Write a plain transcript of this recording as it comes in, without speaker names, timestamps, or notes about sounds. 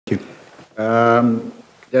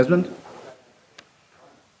Desmond?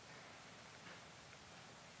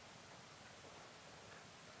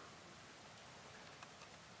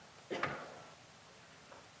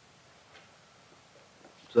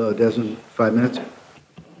 So, Desmond, 5 minutes.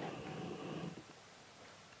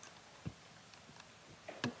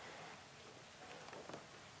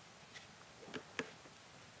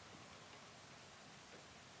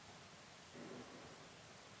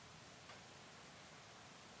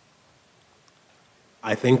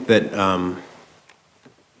 I think that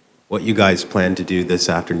what you guys plan to do this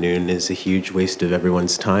afternoon is a huge waste of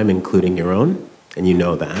everyone's time, including your own, and you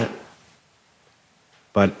know that.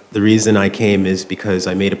 But the reason I came is because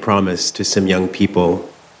I made a promise to some young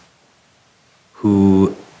people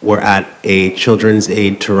who were at a Children's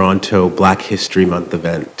Aid Toronto Black History Month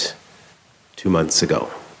event 2 months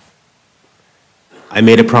ago. I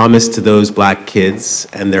made a promise to those black kids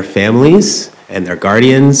and their families and their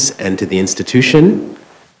guardians and to the institution,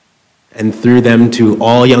 and through them to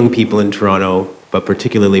all young people in Toronto, but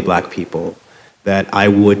particularly black people, that I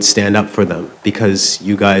would stand up for them because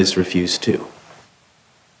you guys refuse to,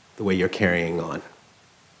 the way you're carrying on.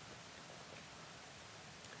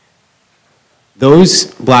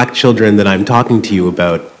 Those black children that I'm talking to you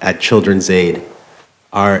about at Children's Aid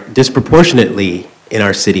are disproportionately in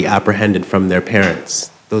our city apprehended from their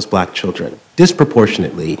parents, those black children,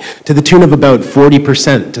 disproportionately, to the tune of about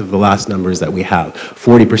 40% of the last numbers that we have.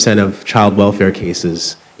 40% of child welfare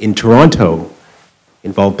cases in Toronto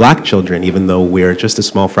involve black children, even though we're just a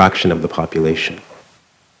small fraction of the population.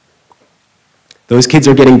 Those kids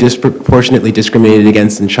are getting disproportionately discriminated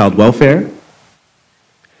against in child welfare.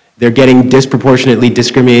 They're getting disproportionately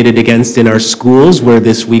discriminated against in our schools, where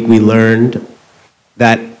this week we learned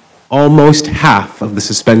that almost half of the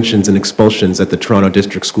suspensions and expulsions at the Toronto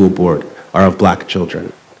District School Board are of black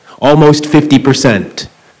children. Almost 50%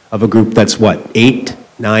 of a group that's what, 8,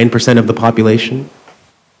 9% of the population?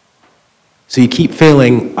 So you keep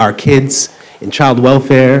failing our kids in child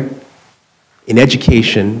welfare, in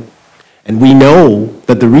education, and we know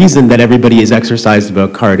that the reason that everybody is exercised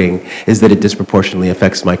about carding is that it disproportionately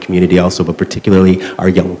affects my community also, but particularly our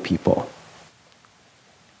young people.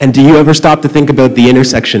 And do you ever stop to think about the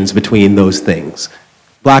intersections between those things?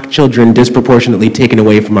 Black children disproportionately taken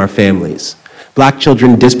away from our families. Black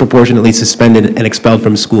children disproportionately suspended and expelled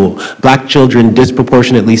from school. Black children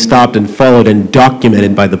disproportionately stopped and followed and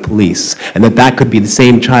documented by the police. And that could be the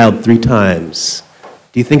same child 3 times.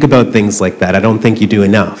 Do you think about things like that? I don't think you do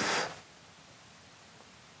enough.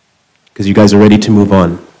 Because you guys are ready to move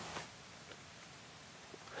on.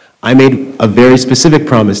 I made a very specific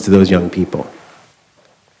promise to those young people,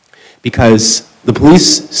 because the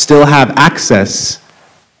police still have access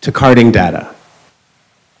to carding data.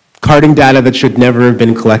 Carding data that should never have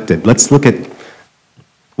been collected. Let's look at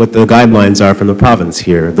what the guidelines are from the province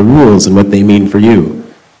here, the rules and what they mean for you.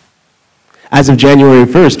 As of January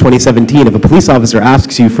 1st, 2017, if a police officer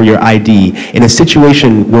asks you for your ID in a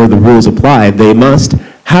situation where the rules apply, they must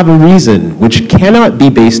have a reason which cannot be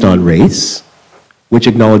based on race, which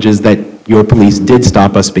acknowledges that your police did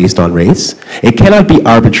stop us based on race. It cannot be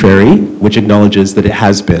arbitrary, which acknowledges that it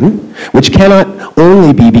has been, which cannot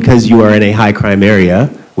only be because you are in a high crime area,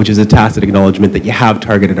 which is a tacit acknowledgement that you have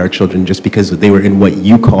targeted our children just because they were in what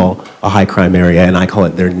you call a high crime area, and I call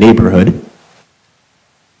it their neighborhood.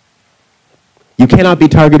 You cannot be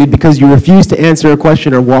targeted because you refused to answer a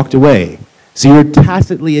question or walked away. So you're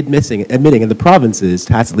tacitly admitting, and the province is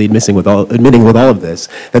tacitly admitting with all of this,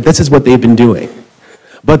 that this is what they've been doing.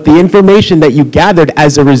 But the information that you gathered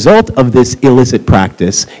as a result of this illicit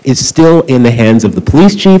practice is still in the hands of the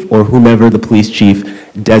police chief or whomever the police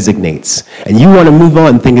chief designates. And you want to move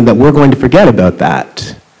on thinking that we're going to forget about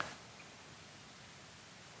that.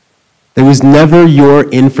 There was never your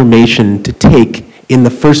information to take in the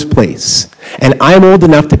first place. And I'm old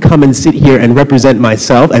enough to come and sit here and represent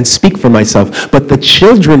myself and speak for myself, but the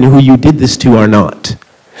children who you did this to are not.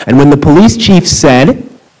 And when the police chief said,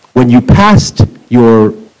 when you passed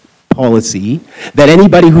your policy, that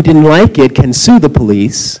anybody who didn't like it can sue the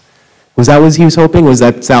police, was that what he was hoping? Was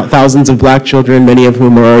that thousands of black children, many of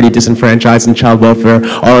whom are already disenfranchised in child welfare,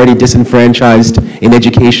 already disenfranchised in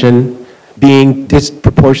education, being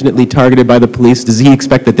disproportionately targeted by the police? Does he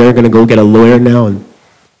expect that they're going to go get a lawyer now and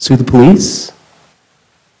sue the police?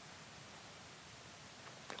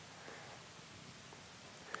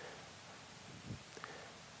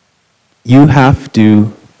 You have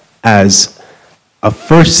to, as a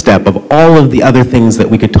first step of all of the other things that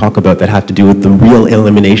we could talk about that have to do with the real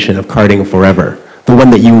elimination of carding forever, the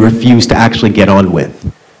one that you refuse to actually get on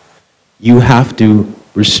with, you have to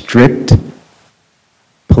restrict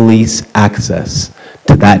police access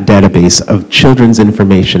to that database of children's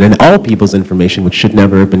information and all people's information, which should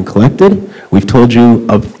never have been collected. We've told you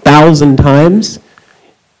 1,000 times.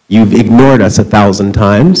 You've ignored us 1,000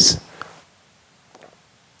 times.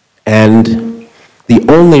 And the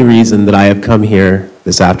only reason that I have come here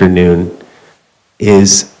this afternoon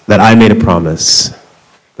is that I made a promise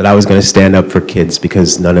that I was going to stand up for kids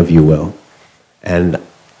because none of you will. And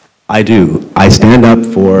I do. I stand up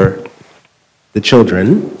for the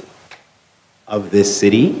children of this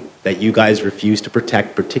city that you guys refuse to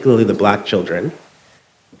protect, particularly the black children.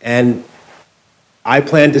 And I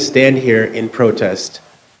plan to stand here in protest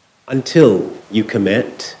until you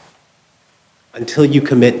commit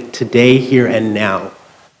today, here, and now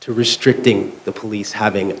to restricting the police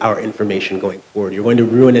having our information going forward. You're going to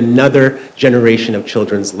ruin another generation of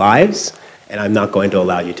children's lives, and I'm not going to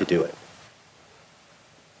allow you to do it.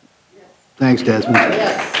 Thanks, Desmond.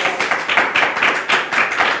 Yes.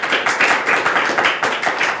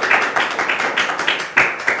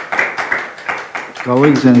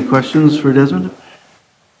 Colleagues, any questions for Desmond?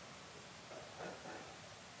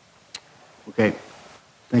 Okay,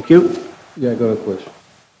 thank you. Yeah, I got a question.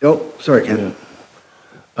 Oh, sorry, Ken.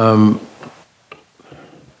 Yeah.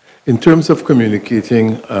 In terms of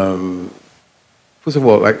communicating, first of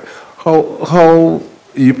all, like how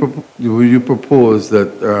you propose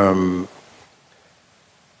that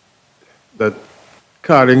that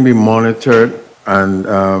carding be monitored, and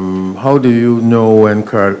how do you know when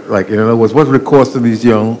card, like in other words, what recourse do these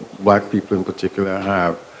young black people in particular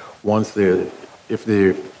have once if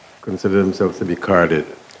they consider themselves to be carded?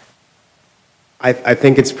 I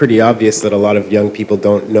think it's pretty obvious that a lot of young people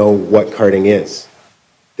don't know what carding is.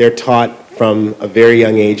 They're taught from a very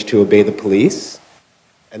young age to obey the police,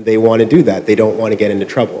 and they want to do that. They don't want to get into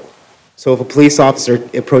trouble. So if a police officer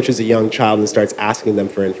approaches a young child and starts asking them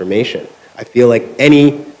for information, I feel like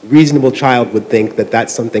any reasonable child would think that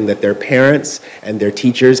that's something that their parents and their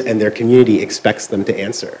teachers and their community expects them to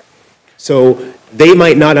answer. So they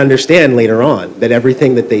might not understand later on that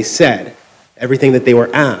everything that they said, everything that they were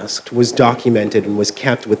asked was documented and was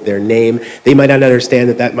kept with their name. They might not understand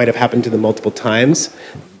that that might have happened to them multiple times.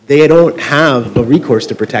 They don't have a recourse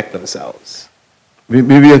to protect themselves.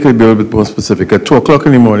 Maybe I could be a little bit more specific. At 2 o'clock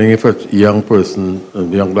in the morning, if a young person, a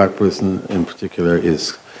young black person in particular,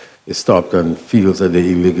 is stopped and feels that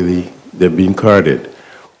they're being carded,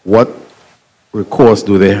 what recourse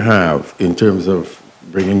do they have in terms of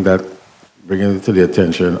bringing it to the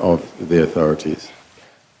attention of the authorities?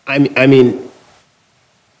 I mean,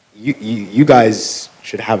 you guys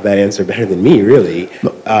should have that answer better than me, really.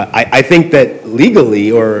 No. I think that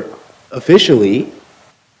legally or officially,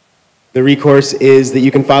 the recourse is that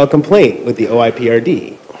you can file a complaint with the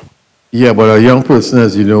OIPRD. Yeah, but a young person,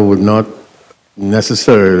 as you know, would not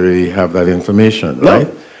necessarily have that information, right?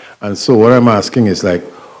 No. And so what I'm asking is, like,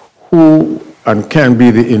 who and can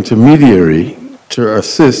be the intermediary to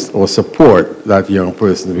assist or support that young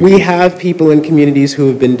person? We have people in communities who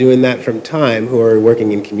have been doing that from time, who are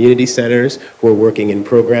working in community centers, who are working in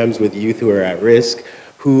programs with youth who are at risk,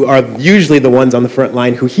 who are usually the ones on the front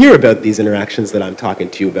line who hear about these interactions that I'm talking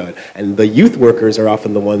to you about. And the youth workers are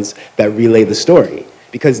often the ones that relay the story,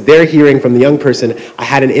 because they're hearing from the young person, I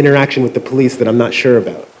had an interaction with the police that I'm not sure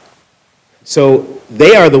about. So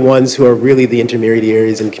they are the ones who are really the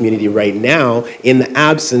intermediaries in community right now, in the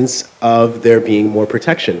absence of there being more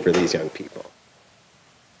protection for these young people.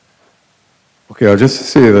 Okay, I'll just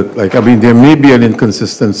say that, like, I mean, there may be an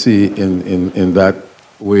inconsistency in that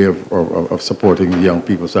way of supporting young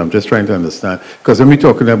people. So I'm just trying to understand, because when we're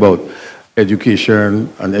talking about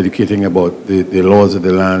education and educating about the laws of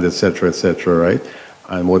the land, et cetera, right,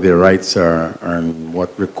 and what their rights are and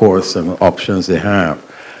what recourse and options they have,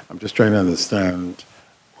 I'm just trying to understand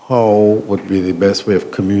how would be the best way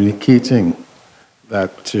of communicating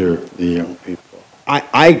that to the young people.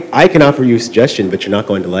 I can offer you a suggestion, but you're not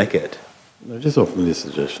going to like it. No, just offer me a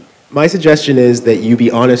suggestion. My suggestion is that you be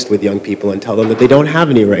honest with young people and tell them that they don't have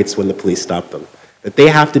any rights when the police stop them. That they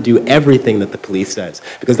have to do everything that the police says.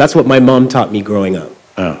 Because that's what my mom taught me growing up.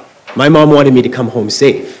 Oh. My mom wanted me to come home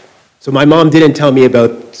safe. So my mom didn't tell me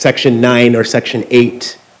about Section 9 or Section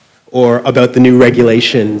 8 or about the new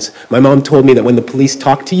regulations. My mom told me that when the police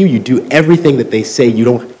talk to you, you do everything that they say. You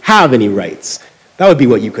don't have any rights. That would be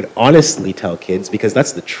what you could honestly tell kids, because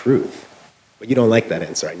that's the truth. But you don't like that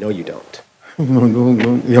answer. I know you don't. No.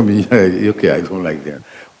 I mean, okay, I don't like that.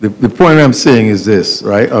 The point I'm saying is this,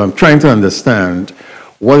 right? I'm trying to understand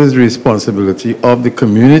what is the responsibility of the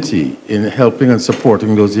community in helping and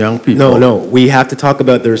supporting those young people. No. We have to talk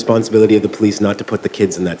about the responsibility of the police not to put the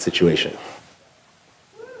kids in that situation.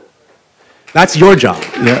 That's your job.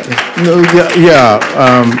 Yeah. No. Yeah.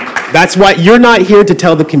 That's why you're not here to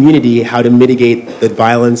tell the community how to mitigate the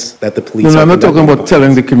violence that the police. No, I'm not talking about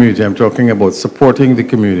telling the community. I'm talking about supporting the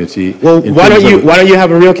community. Well, why don't you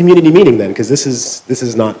have a real community meeting then? Because this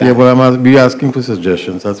is not that. Yeah, but I'm be asking for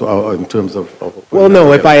suggestions. That's what, in terms of. Well,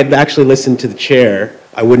 no. If I had actually listened to the chair,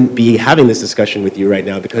 I wouldn't be having this discussion with you right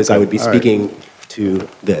now because I would be speaking to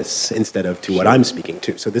this instead of to what I'm speaking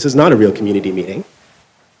to. So this is not a real community meeting.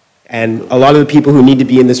 And a lot of the people who need to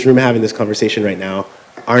be in this room having this conversation right now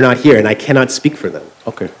are not here, and I cannot speak for them.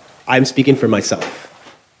 Okay. I'm speaking for myself.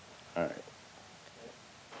 All right.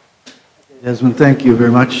 Desmond, thank you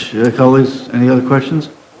very much. Colleagues, any other questions?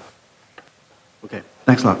 Okay,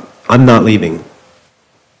 thanks a lot. I'm not leaving.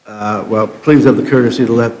 Well, please have the courtesy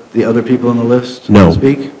to let the other people on the list No.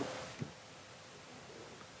 speak.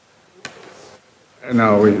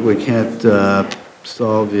 No, we can't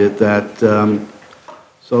solve it that.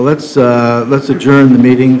 So let's adjourn the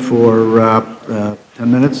meeting for 10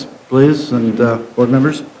 minutes, please, and board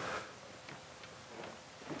members.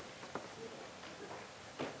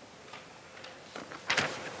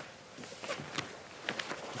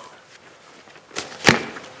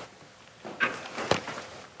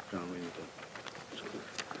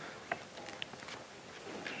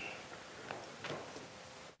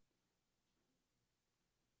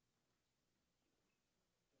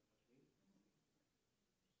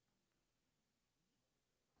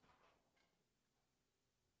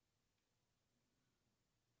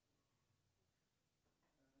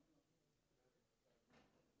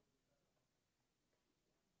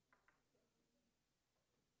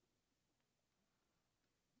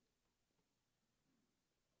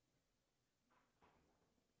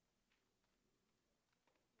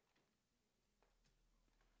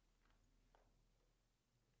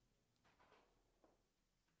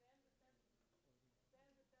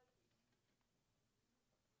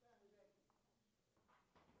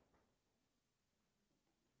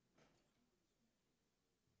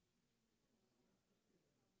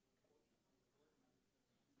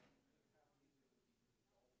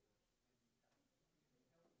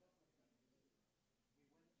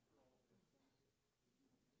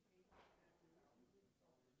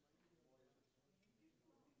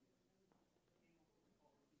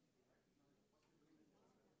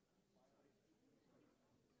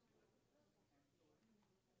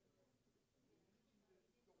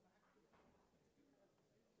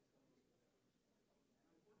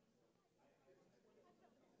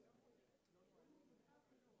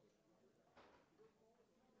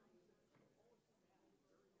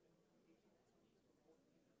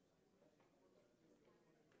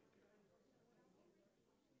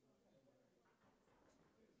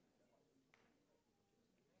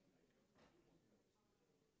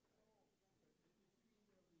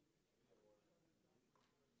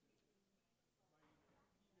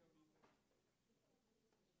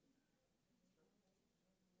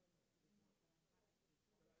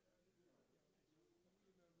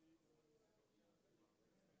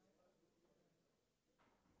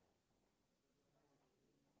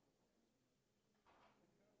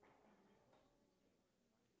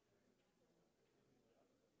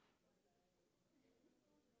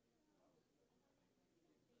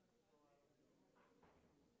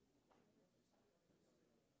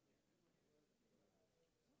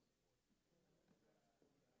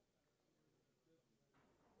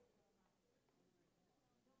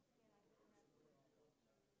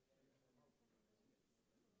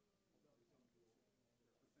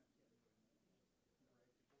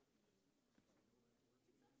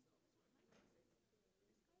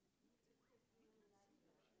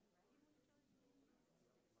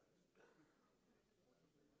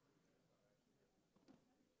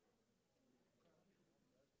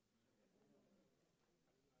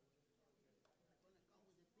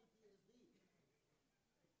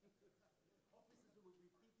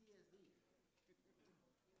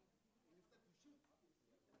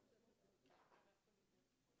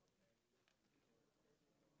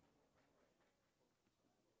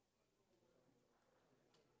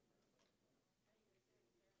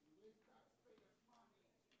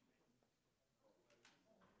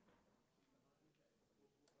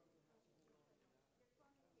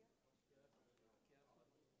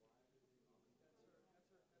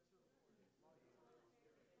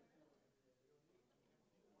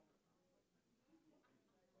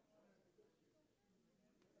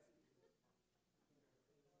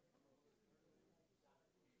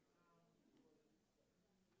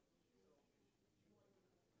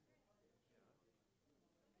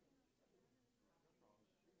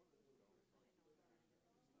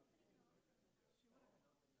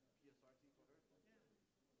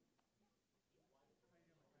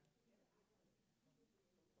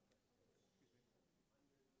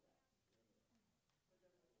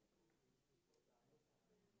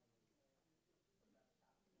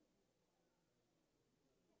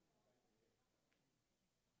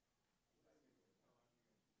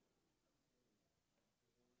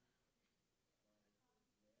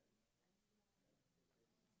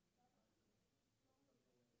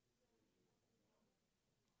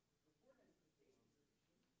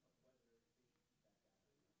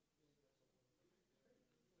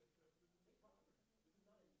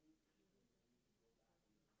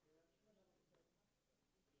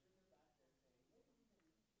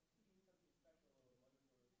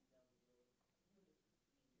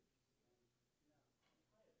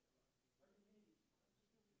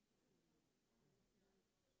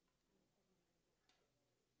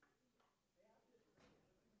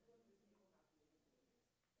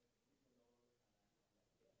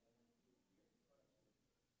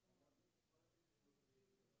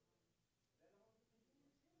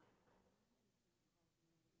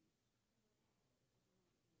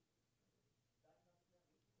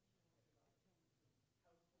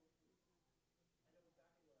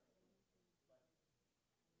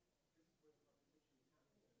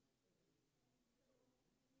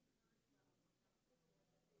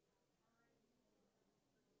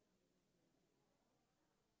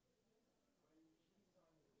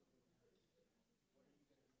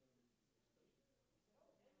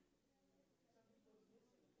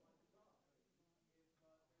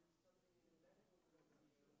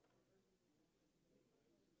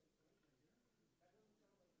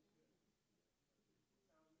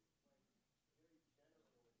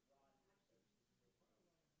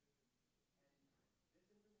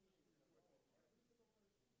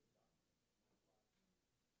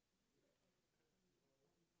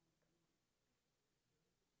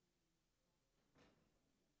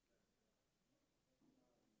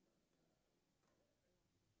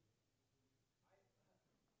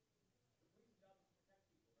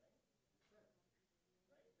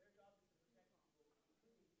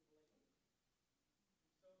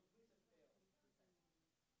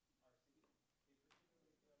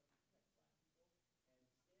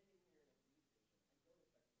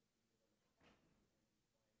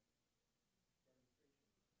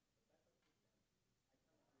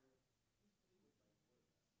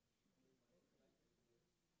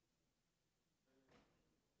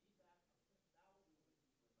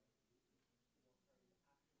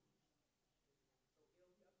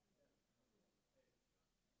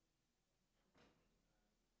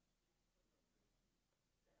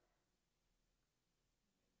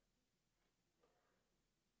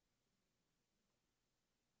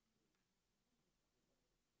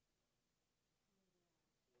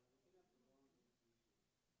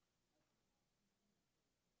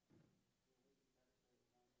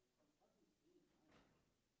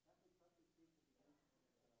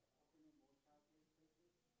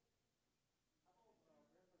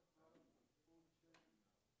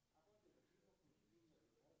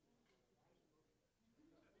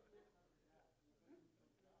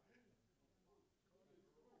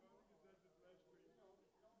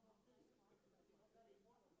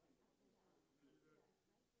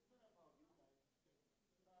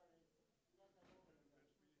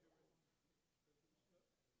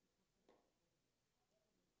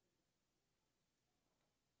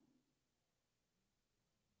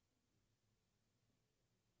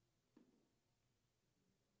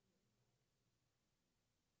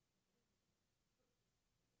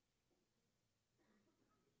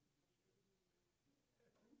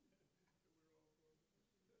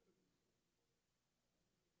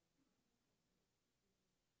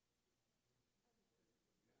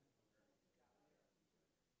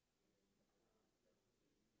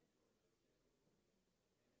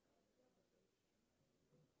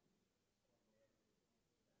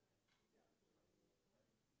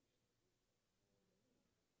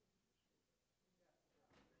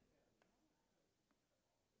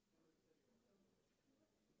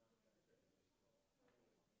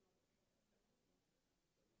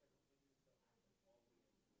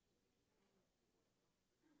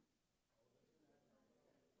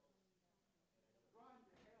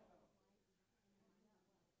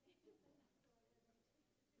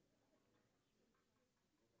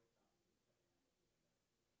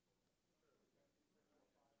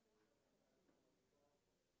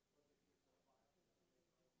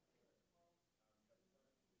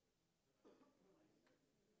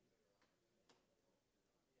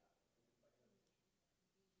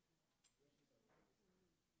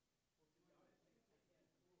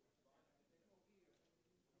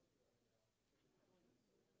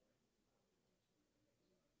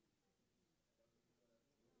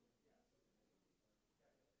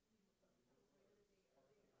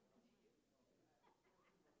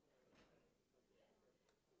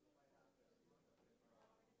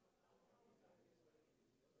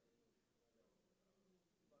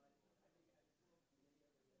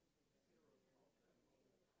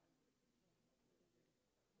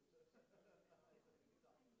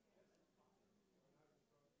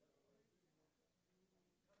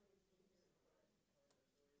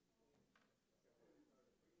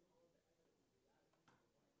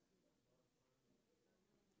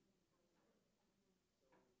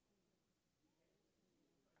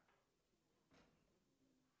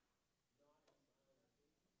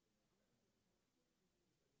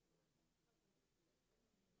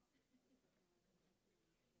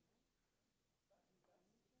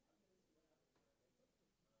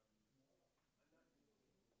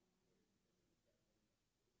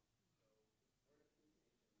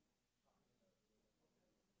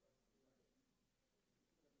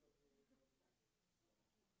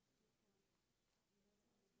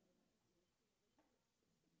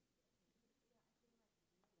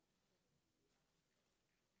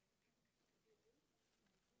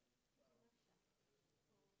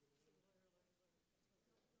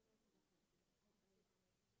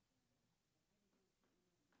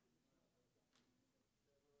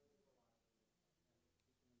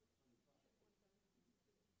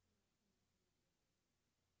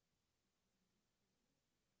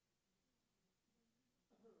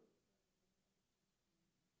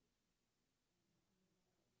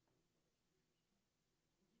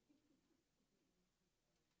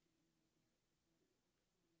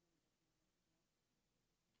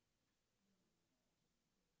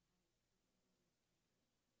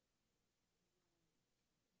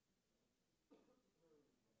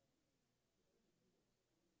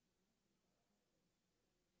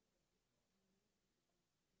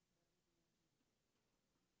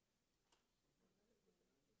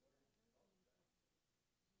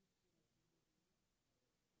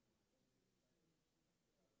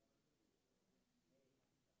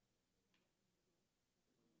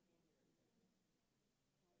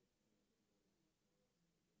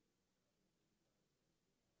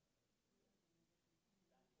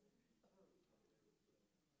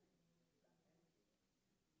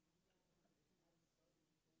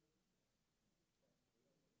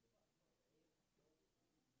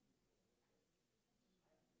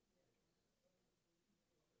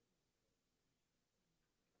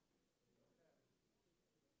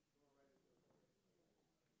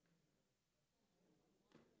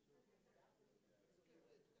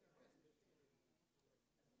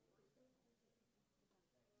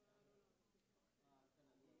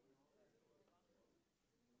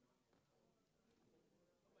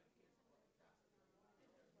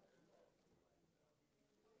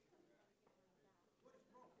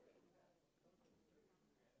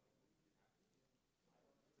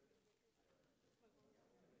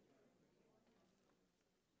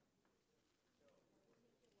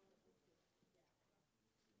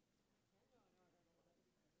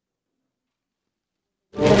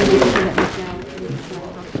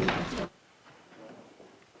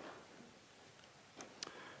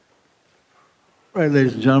 Right,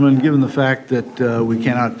 ladies and gentlemen, given the fact that we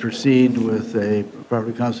cannot proceed with a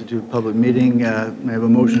properly constituted public meeting, may I have a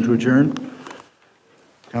motion to adjourn?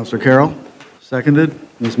 Councillor Carroll, seconded.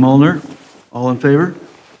 Ms. Molnar, all in favor?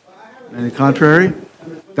 Any contrary?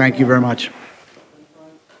 Thank you very much.